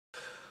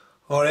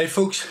Alright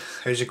folks,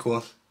 how's it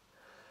going?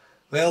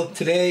 Well,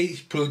 today's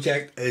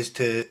project is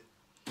to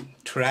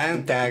try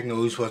and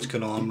diagnose what's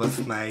going on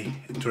with my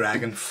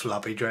Dragon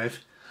floppy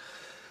drive.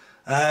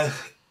 I'll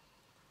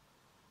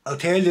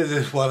tell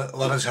you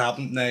what has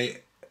happened now.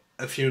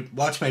 If you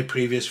watch my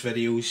previous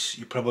videos,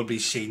 you've probably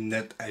seen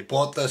that I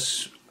bought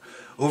this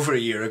over a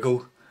year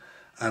ago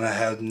and I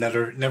had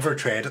never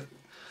tried it.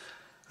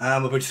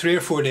 About 3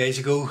 or 4 days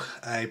ago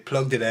I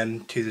plugged it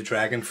in to the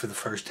Dragon for the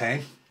first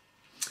time,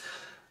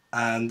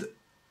 and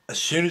as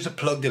soon as I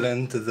plugged it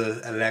into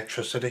the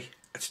electricity,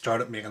 it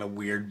started making a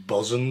weird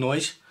buzzing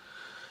noise.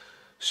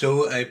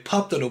 So I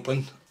popped it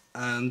open,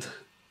 and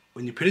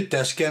when you put a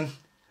disc in,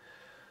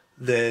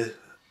 the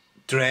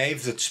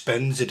drive that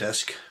spins the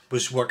disc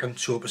was working,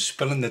 so it was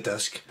spinning the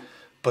disc,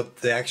 but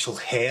the actual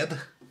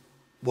head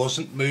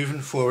wasn't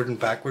moving forward and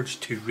backwards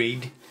to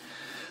read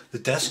the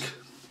disc.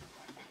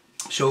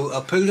 So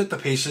I pulled it to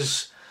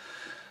pieces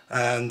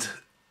and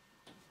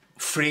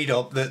freed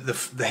up.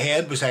 The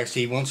head was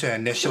actually, once I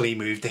initially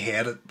moved the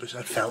head, it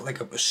felt like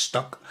it was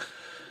stuck.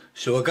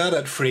 So I got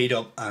it freed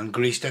up and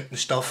greased it and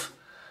stuff,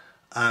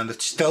 and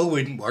it still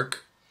wouldn't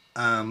work.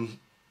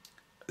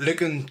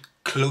 Looking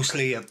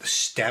closely at the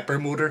stepper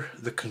motor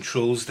that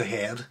controls the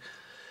head,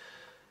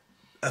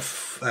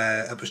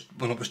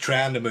 when it was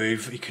trying to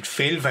move, you could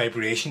feel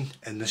vibration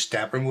in the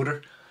stepper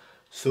motor.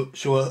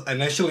 So I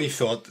initially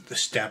thought that the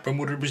stepper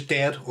motor was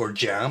dead or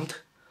jammed.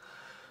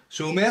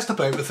 So I messed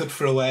about with it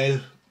for a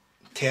while,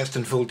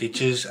 testing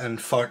voltages and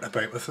farting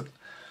about with it,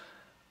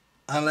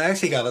 and I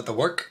actually got it to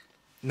work.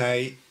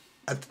 Now,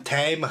 at the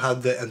time I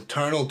had the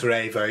internal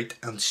drive out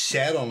and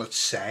set on its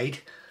side,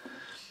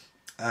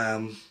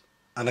 and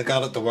I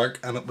got it to work,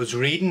 and it was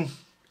reading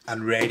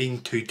and writing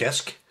to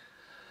disk,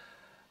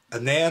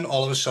 and then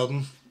all of a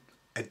sudden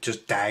it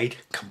just died,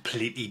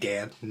 completely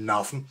dead,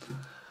 nothing.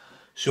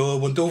 So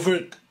I went over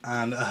it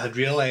and I had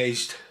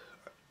realised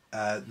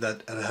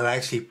that it had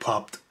actually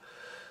popped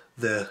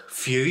the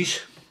fuse.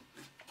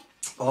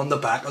 On the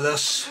back of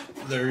this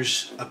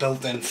there's a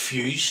built-in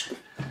fuse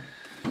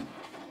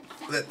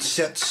that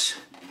sits,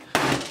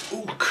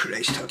 oh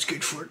Christ, that's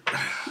good for it.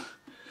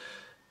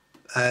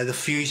 The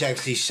fuse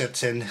actually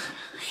sits in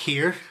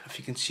here, if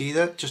you can see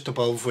that, just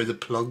above where the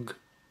plug,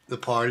 the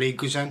power lead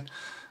goes in,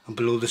 and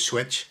below the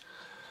switch.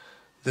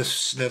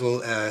 This little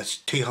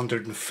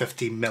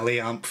 250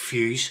 milliamp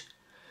fuse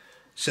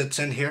sits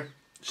in here.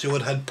 So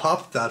it had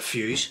popped that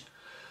fuse,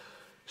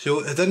 so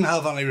it didn't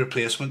have any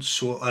replacements,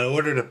 so I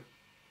ordered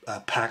a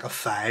pack of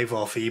 5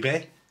 off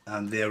eBay,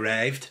 and they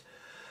arrived.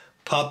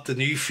 Popped the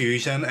new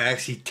fuse in. I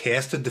actually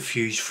tested the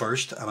fuse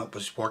first and it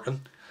was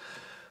working.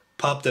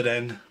 Popped it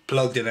in,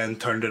 plugged it in,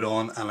 turned it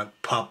on, and it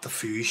popped the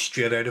fuse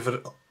straight out of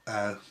it.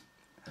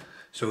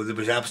 So there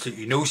was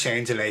absolutely no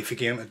signs of life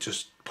again, it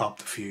just popped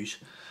the fuse.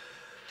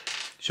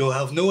 So I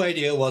have no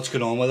idea what's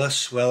going on with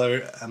this,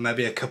 whether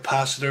maybe a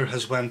capacitor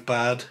has went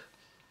bad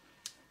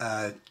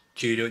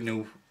due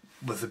to,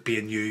 with it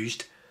being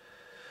used.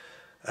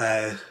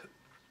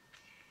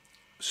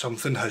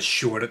 Something has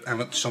shorted in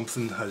it,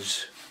 something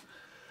has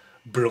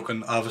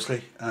broken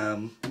obviously. So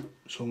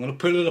I'm going to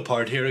pull it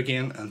apart here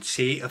again and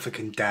see if I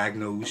can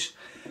diagnose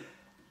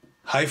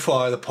how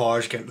far the power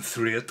is getting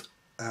through it.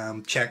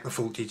 Check the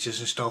voltages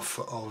and stuff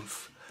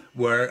of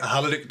where. I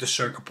had a look at the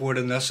circuit board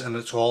in this and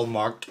it's all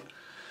marked,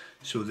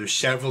 so there's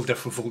several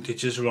different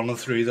voltages running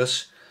through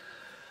this.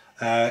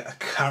 I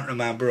can't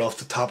remember off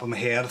the top of my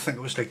head, I think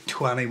it was like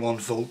 21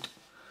 volt,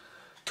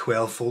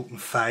 12 volt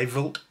and 5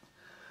 volt.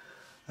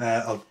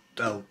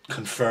 I'll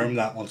confirm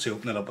that once I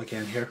open it up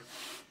again here.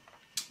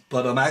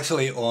 But I'm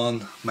actually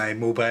on my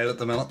mobile at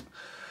the minute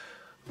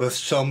with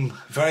some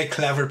very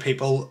clever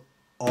people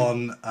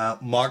on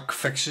Mark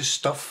Fixes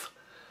Stuff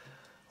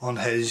on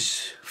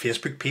his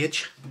Facebook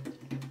page.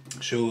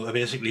 So I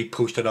basically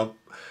posted up,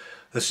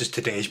 this is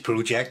today's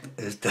project,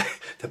 is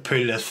to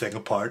pull this thing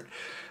apart,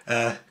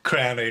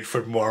 crying out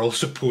for moral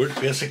support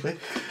basically.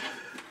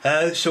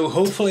 So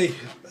hopefully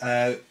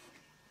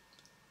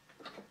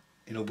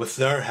with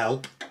their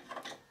help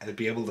I'll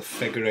be able to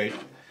figure out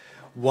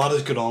what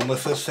is going on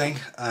with this thing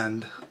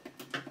and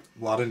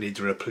what I need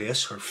to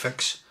replace or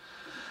fix.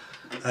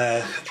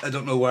 I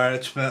don't know where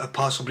it's,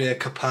 possibly a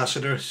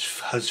capacitor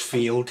has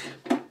failed,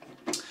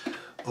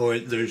 or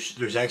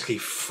there's actually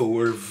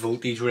 4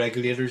 voltage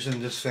regulators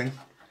in this thing,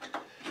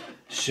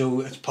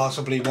 so it's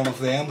possibly one of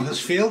them has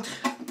failed,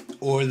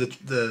 or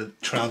the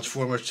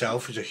transformer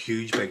itself is a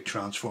huge big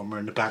transformer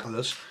in the back of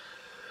this.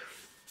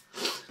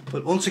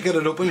 But once I get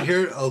it open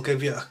here, I'll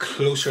give you a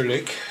closer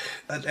look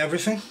at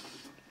everything.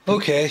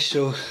 Okay,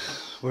 so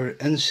we're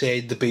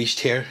inside the beast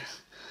here.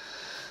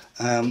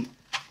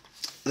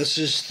 This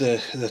is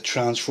the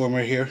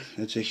transformer here.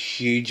 It's a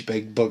huge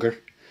big bugger.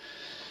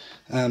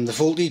 The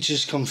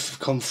voltages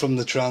come from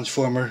the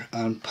transformer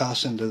and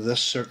pass into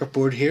this circuit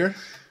board here,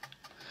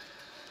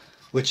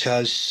 which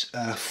has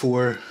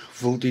 4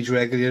 voltage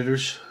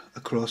regulators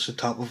across the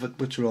top of it,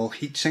 which are all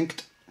heat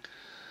sinked.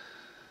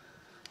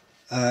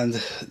 And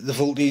the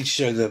voltage,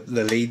 or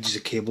the leads, the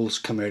cables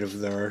come out of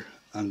there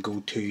and go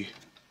to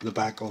the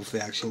back of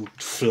the actual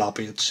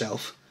floppy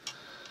itself.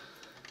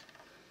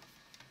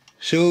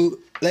 So,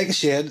 like I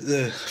said,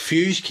 the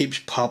fuse keeps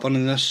popping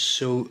in this,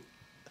 so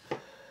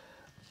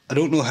I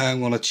don't know how I'm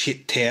going to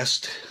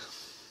test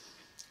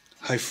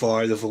how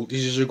far the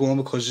voltages are going,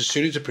 because as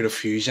soon as I put a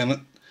fuse in it,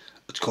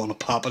 it's going to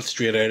pop it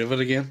straight out of it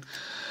again.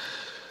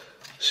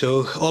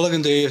 So all I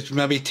can do is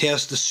maybe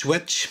test the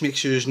switch, make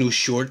sure there's no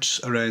shorts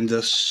around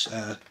this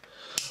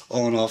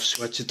on off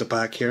switch at the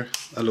back here.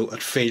 Although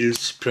it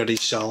feels pretty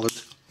solid,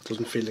 it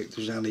doesn't feel like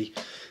there's any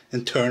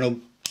internal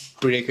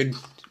breakage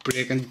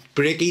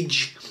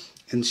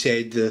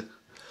inside the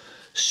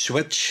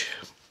switch.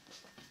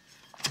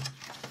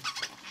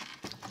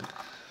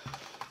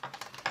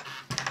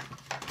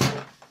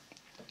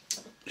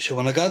 So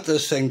when I got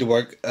this thing to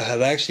work, I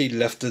had actually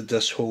lifted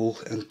this whole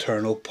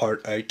internal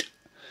part out,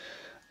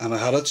 and I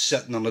had it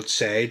sitting on its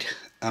side,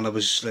 and I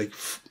was like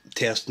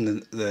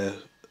testing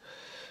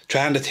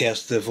trying to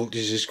test the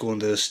voltages going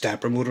to the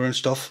stepper motor and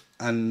stuff,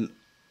 and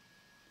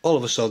all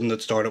of a sudden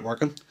it started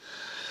working,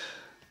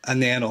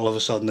 and then all of a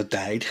sudden it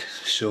died.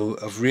 So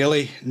I've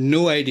really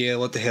no idea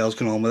what the hell's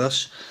going on with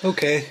this.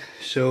 Okay,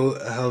 so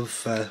I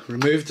have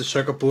removed the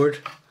circuit board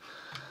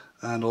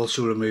and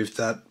also removed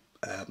that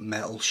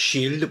metal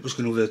shield that was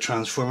going over the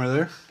transformer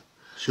there.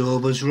 So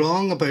I was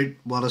wrong about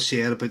what I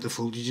said about the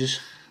voltages.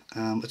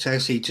 It's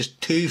actually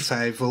just two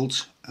 5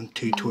 volts and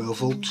two 12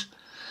 volts.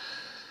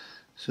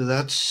 So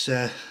that's,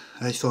 I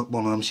thought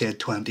one of them said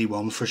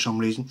 21 for some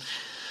reason.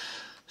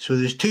 So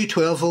there's two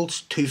 12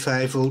 volts, two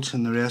 5 volts,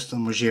 and the rest of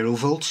them were 0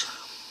 volts.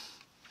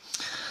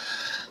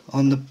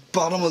 On the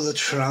bottom of the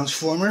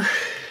transformer,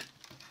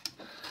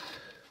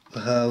 I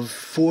have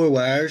 4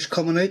 wires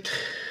coming out.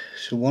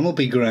 So one will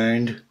be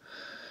ground,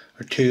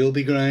 or 2 will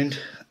be ground,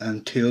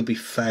 and 2 will be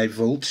 5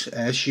 volts,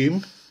 I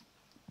assume.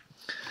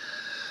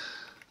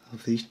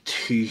 Of these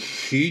 2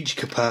 huge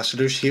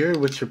capacitors here,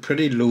 which are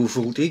pretty low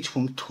voltage,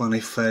 one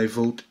 25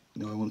 volt,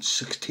 another one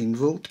 16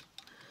 volt.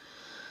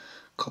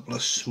 A couple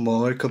of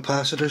smaller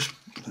capacitors,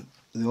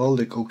 they all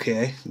look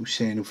okay, no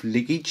sign of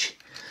leakage.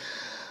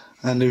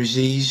 And there's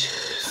these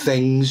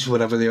things,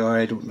 whatever they are,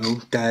 I don't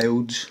know,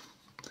 diodes,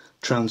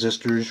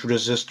 transistors,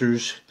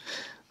 resistors.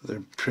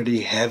 They're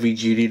pretty heavy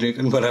duty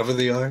looking, whatever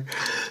they are.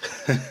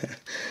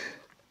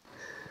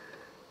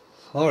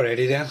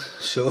 Alrighty then,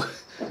 so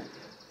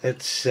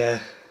it's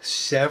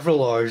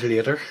several hours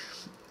later,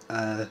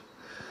 and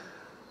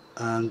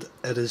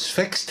it is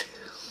fixed.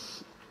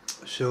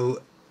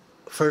 So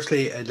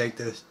firstly, I'd like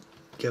to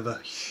give a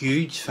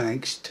huge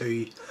thanks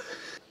to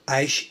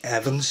Ash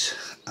Evans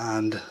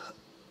and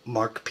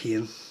Mark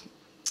Payne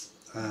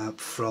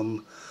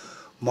from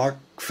Mark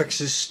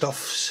Fixes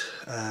Stuff's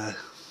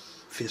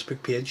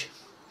Facebook page,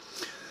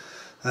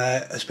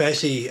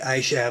 especially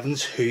Ash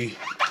Evans, who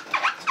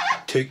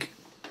took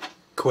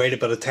quite a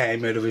bit of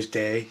time out of his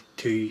day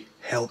to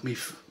help me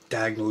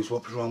diagnose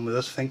what was wrong with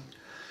this thing.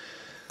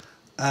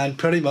 And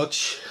pretty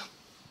much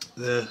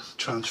the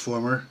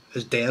transformer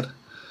is dead.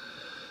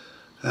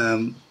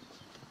 I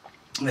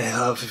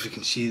have, if you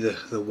can see,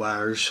 the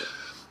wires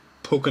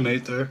poking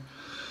out there.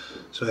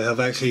 So I have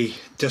actually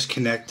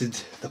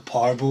disconnected the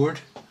power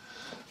board.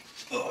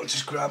 Oh, I'll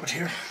just grab it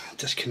here.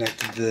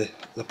 Disconnected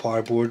the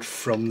power board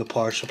from the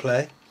power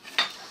supply,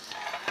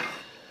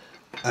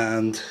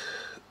 and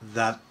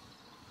that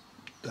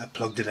I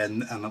plugged it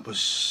in, and it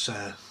was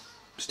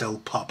still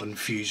popping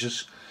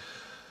fuses.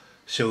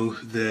 So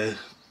the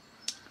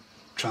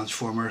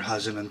transformer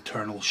has an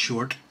internal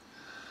short,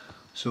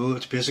 so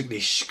it's basically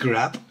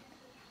scrap.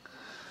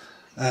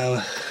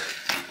 I'm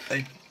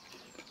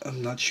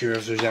not sure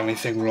if there's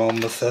anything wrong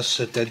with this.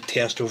 I did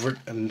test over it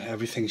and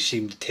everything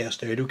seemed to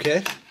test out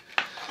okay.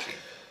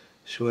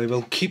 So I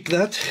will keep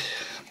that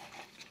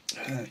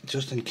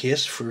just in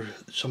case for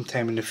some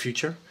time in the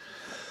future.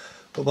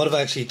 But what I've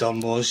actually done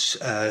was,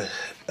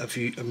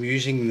 I'm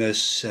using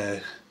this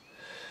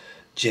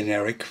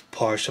generic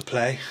power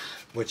supply,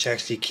 which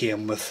actually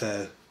came with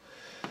a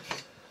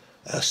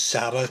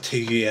SATA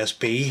to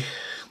USB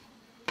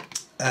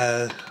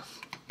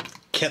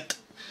kit,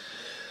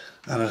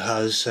 and it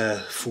has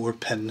a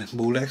 4-pin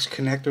Molex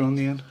connector on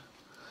the end.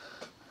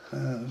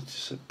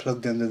 Just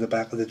plugged into the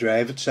back of the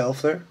drive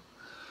itself there.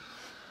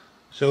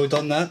 So I've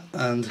done that,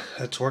 and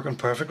it's working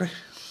perfectly.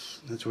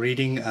 It's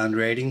reading and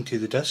writing to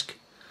the disk.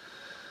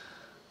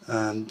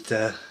 And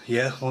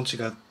yeah, once I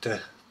got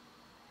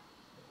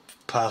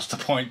past the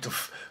point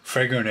of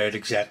figuring out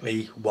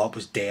exactly what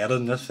was dead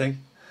in this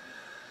thing.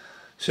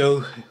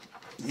 So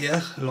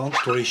yeah, long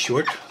story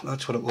short,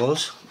 that's what it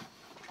was.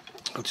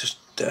 I'll just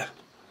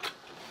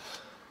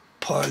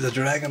power the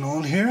dragon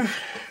on here.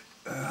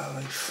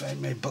 I'll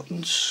find my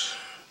buttons.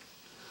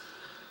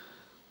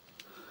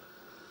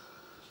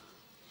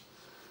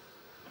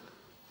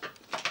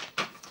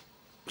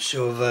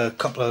 So I've a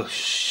couple of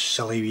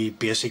silly wee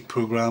basic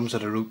programs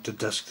that I wrote to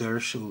disk there.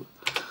 So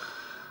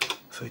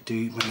if I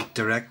do my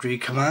directory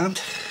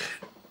command,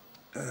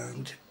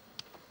 and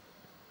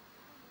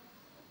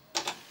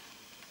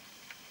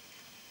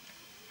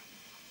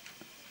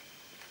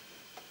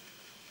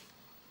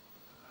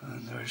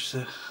there's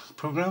the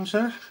programs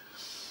there.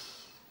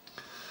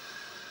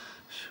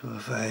 So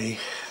if I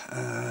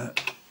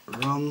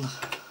run,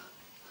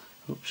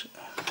 oops,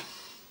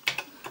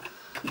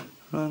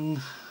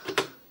 run,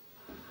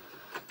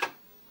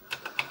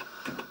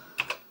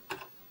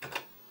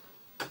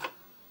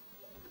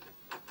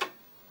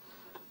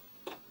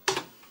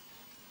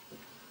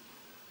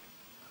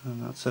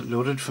 and that's it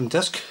loaded from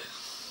disk.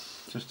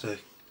 Just a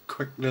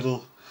quick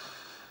little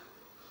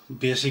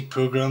basic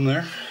program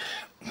there.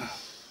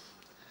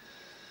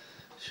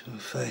 So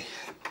if I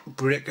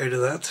break out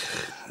of that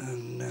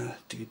and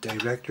do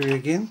directory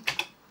again.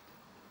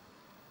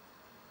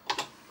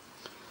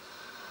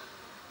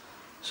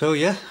 So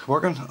yeah,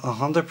 working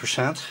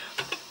 100%.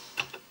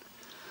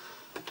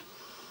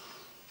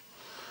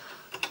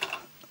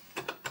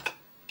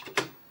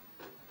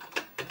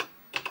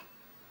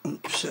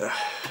 Oops,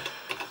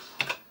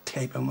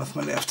 typing with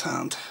my left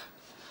hand.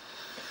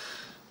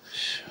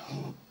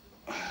 So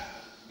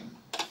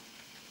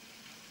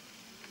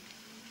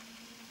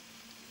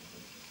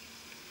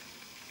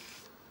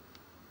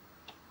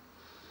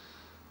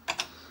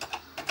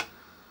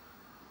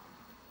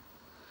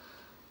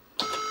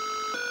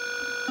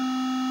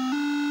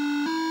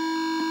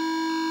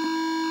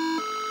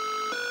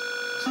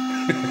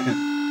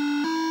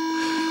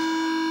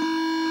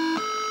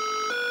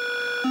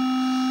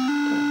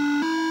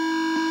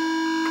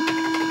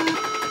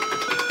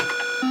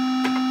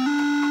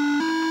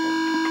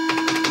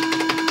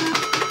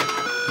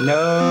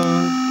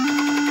no,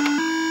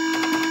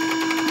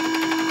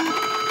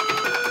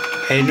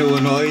 hey, no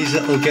noise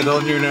that'll get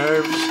on your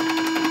nerves.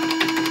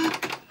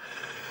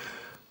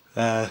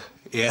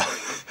 Yeah,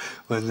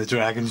 when the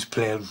dragon's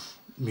playing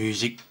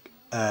music,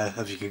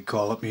 if you could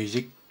call it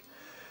music,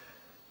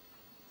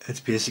 it's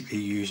basically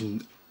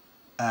using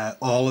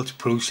all its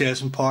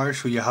processing power,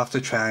 so you have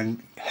to try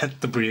and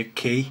hit the break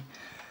key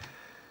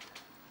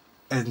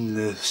in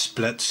the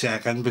split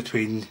second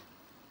between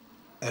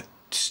it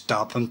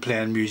stopping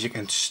playing music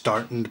and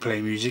starting to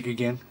play music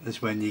again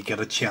is when you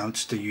get a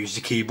chance to use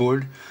the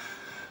keyboard,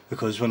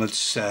 because when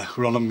it's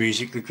running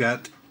music like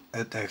that,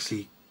 it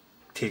actually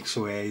takes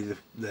away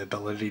the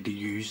ability to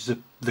use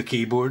the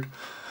keyboard.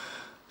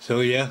 So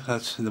yeah,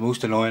 that's the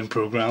most annoying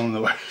program in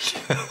the world.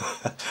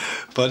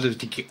 But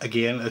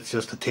again, it's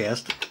just a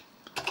test.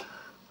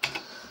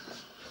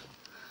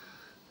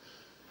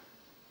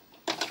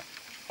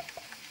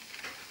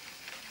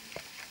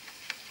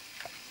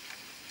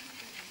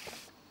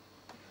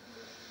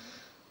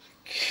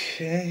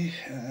 Okay.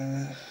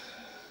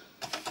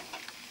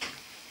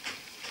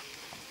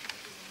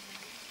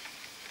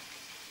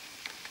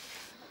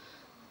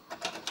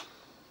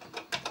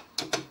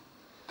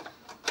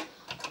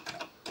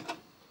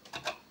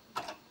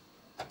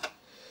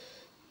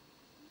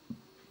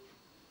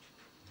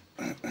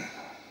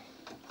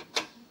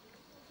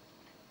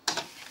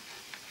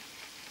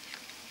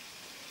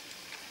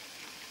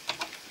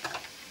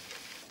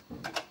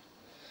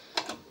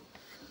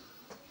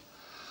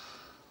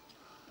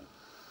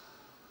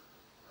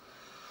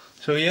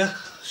 So yeah,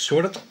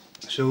 sorted.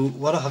 So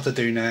what I have to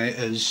do now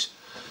is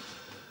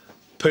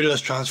pull this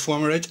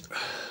transformer out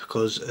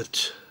because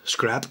it's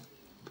scrap,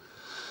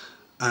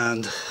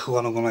 and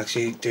what I'm going to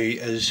actually do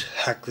is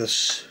hack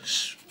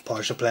this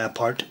power supply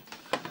apart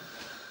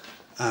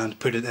and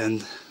put it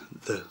in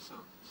the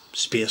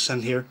space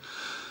in here.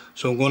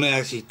 So I'm going to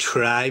actually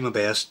try my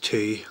best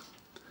to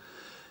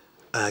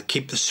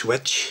keep the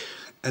switch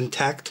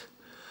intact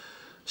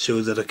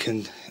so that I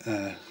can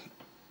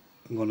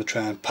I'm going to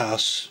try and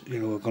pass,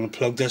 we're going to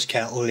plug this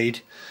kettle lead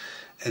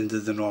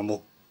into the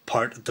normal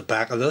part at the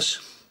back of this,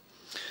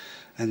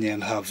 and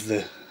then have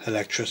the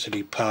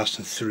electricity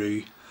passing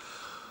through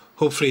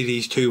hopefully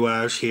these two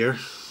wires here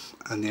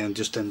and then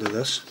just into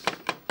this.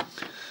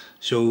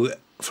 So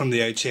from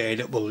the outside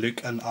it will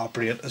look and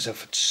operate as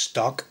if it's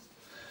stock,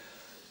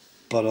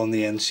 but on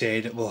the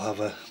inside it will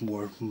have a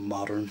more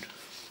modern,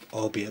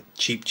 albeit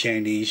cheap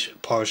Chinese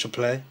power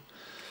supply.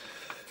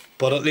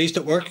 But at least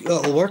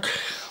it'll work.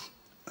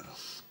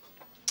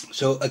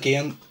 So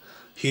again,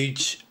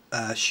 huge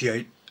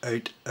shout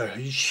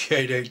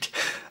out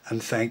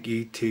and thank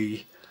you to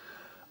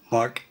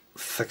Mark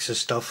Fixes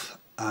Stuff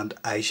and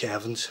Ice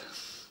Evans.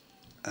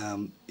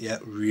 Yeah,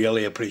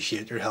 really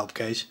appreciate your help,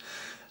 guys.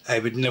 I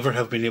would never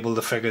have been able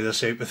to figure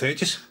this out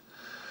without you.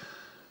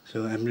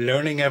 So I'm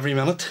learning every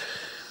minute.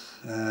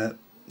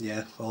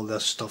 Yeah, all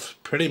this stuff's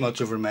pretty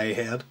much over my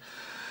head,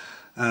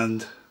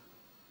 and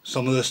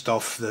some of the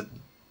stuff that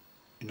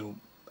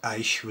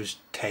Ice was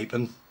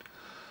typing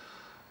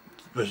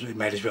it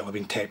might as well have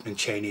been typed in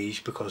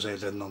Chinese because I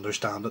didn't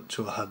understand it,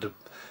 so I had to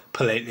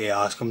politely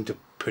ask him to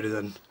put it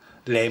in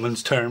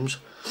layman's terms.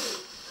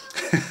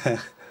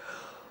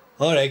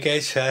 Alright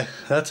guys,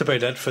 that's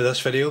about it for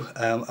this video.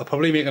 I'll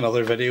probably make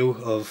another video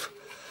of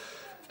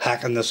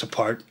hacking this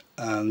apart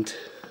and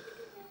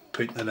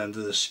putting it into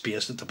the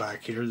space at the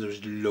back here.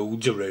 There's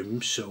loads of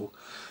room, so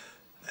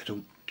I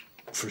don't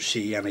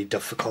foresee any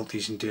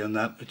difficulties in doing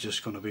that. It's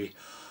just going to be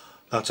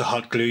lots of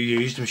hot glue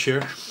used, I'm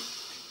sure.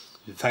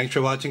 Thanks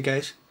for watching,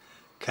 guys.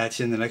 Catch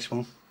you in the next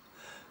one.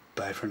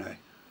 Bye for now.